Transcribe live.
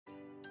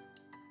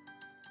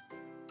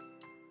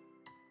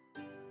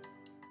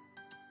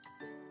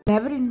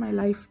Never in my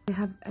life I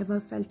have ever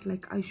felt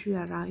like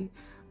Aishwarya Rai,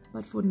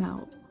 but for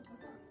now,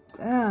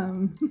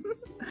 damn.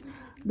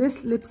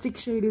 This lipstick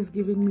shade is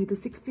giving me the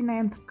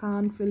 69th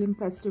Cannes Film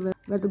Festival,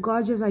 where the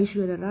gorgeous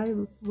Aishwarya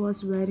Rai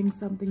was wearing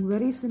something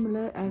very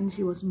similar and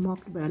she was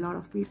mocked by a lot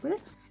of people.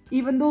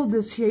 Even though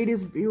this shade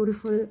is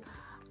beautiful,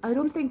 I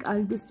don't think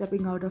I'll be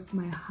stepping out of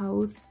my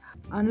house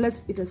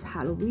unless it is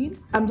Halloween.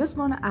 I'm just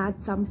gonna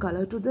add some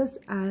color to this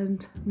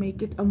and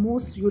make it a more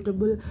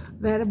suitable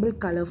wearable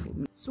color for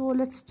me. So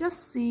let's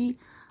just see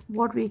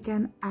what we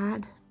can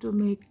add to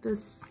make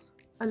this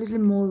a little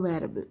more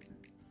wearable.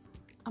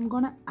 I'm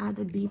gonna add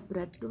a deep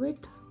red to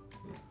it.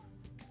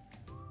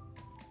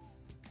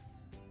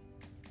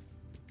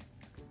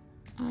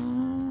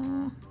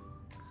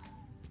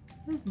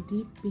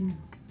 Deep pink.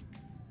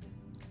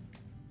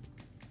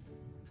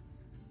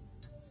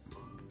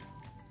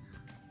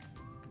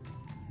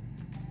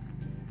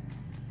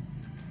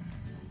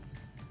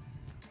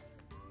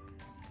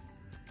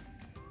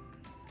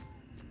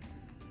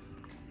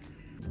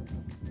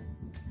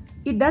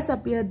 It does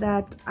appear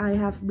that I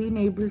have been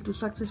able to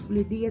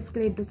successfully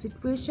de-escalate the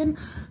situation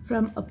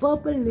from a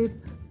purple lip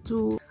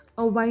to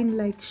a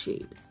wine-like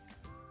shade.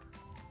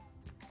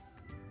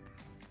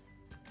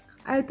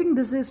 I think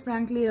this is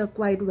frankly a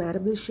quite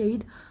wearable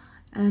shade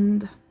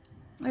and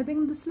I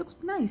think this looks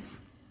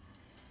nice.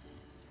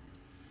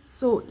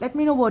 So let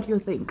me know what you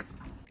think.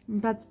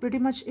 That's pretty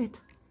much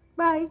it.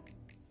 Bye.